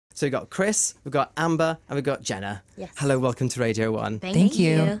So we've got Chris, we've got Amber, and we've got Jenna. Yes. Hello, welcome to Radio 1. Thank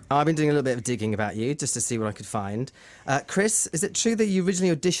you. I've been doing a little bit of digging about you just to see what I could find. Chris, is it true that you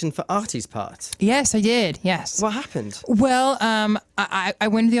originally auditioned for Artie's part? Yes, I did. Yes. What happened? Well, I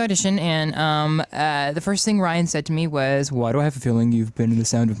went to the audition, and the first thing Ryan said to me was, "Why do I have a feeling you've been in The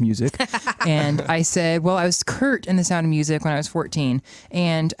Sound of Music?" And I said, "Well, I was Kurt in The Sound of Music when I was 14."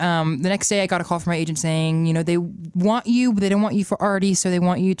 And the next day, I got a call from my agent saying, you know, they want you, but they don't want you for Artie, so they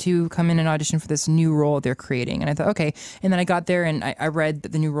want you to come in and audition for this new role they're creating. And I thought, okay. And then I got there, and I read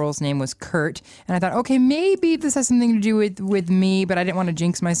that the new role's name was Kurt, and I thought, okay, maybe this has something to do with me, but I didn't want to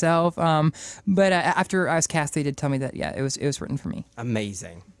jinx myself. But after I was cast, they did tell me that, yeah, it was written for me.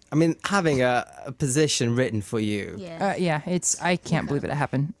 Amazing. I mean, having a position written for you. Yeah, I can't believe it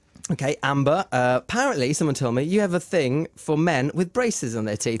happened. Okay, Amber, apparently someone told me you have a thing for men with braces on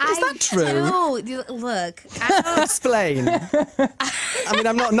their teeth. Is that true? No, look. Explain. I mean,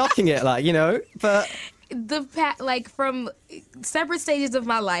 I'm not knocking it, but... From separate stages of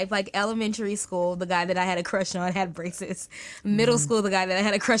my life, like elementary school, the guy that I had a crush on had braces. Middle school, the guy that I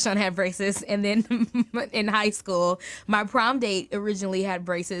had a crush on had braces. And then in high school, my prom date originally had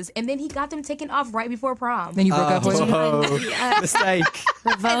braces. And then he got them taken off right before prom. Then you broke up with him? Mistake.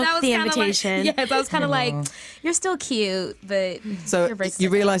 Revoke the invitation. I was kind of like, you're still cute, but so your braces you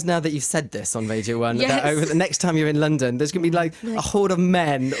are realise now that you've said this on Radio 1, Yes. that over the next time you're in London, there's going to be a horde of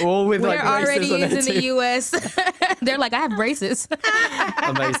men all with There braces already on their is in teeth. the U.S. They're like, I have braces.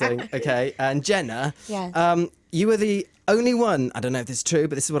 Amazing. Okay. And Jenna, Yes. you were the only one, I don't know if this is true,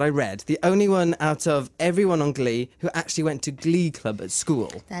 but this is what I read, the only one out of everyone on Glee who actually went to Glee Club at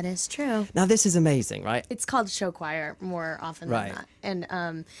school. That is true. Now, this is amazing, right? It's called show choir more often Right. than not.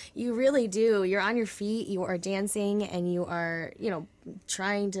 And you really do. You're on your feet, you are dancing, and you are,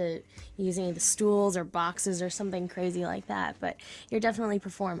 trying to using the stools or boxes or something crazy like that. But you're definitely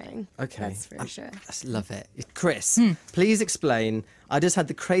performing. Okay. That's for sure. I love it. Chris, please explain. I just had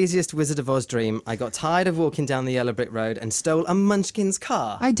the craziest Wizard of Oz dream. I got tired of walking down the yellow brick road and stole a Munchkin's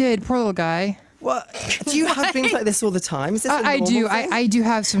car. I did. Poor little guy. What? Do you have dreams like this all the time? Is this a I normal do. thing? I do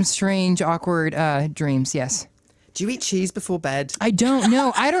have some strange, awkward dreams, yes. Do you eat cheese before bed? I don't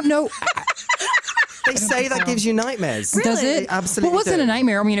know. I don't know. They say that gives you nightmares. Does it? They absolutely Well, it wasn't do. a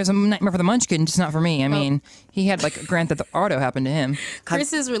nightmare. I mean, it was a nightmare for the Munchkin, just not for me. I mean, he had a Grand Theft Auto happen to him.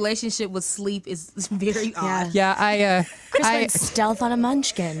 Chris's relationship with sleep is very odd. Yeah, Chris went stealth on a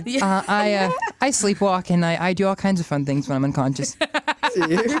munchkin. I sleepwalk and I do all kinds of fun things when I'm unconscious. Do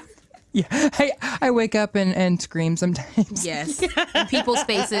you? Yeah, I wake up and scream sometimes. Yes. In people's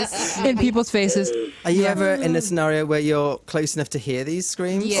faces. In people's faces. Are you ever in a scenario where you're close enough to hear these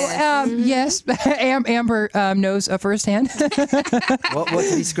screams? Yeah. Yes, Amber knows firsthand. What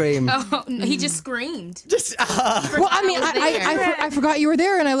did he scream? Oh, no, he just screamed. Well, I mean, I forgot you were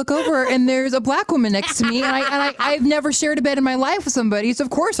there, and I look over, and there's a black woman next to me, and I've never shared a bed in my life with somebody, so of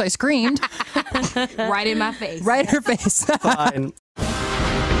course I screamed. Right in my face. Right in her face. Fine.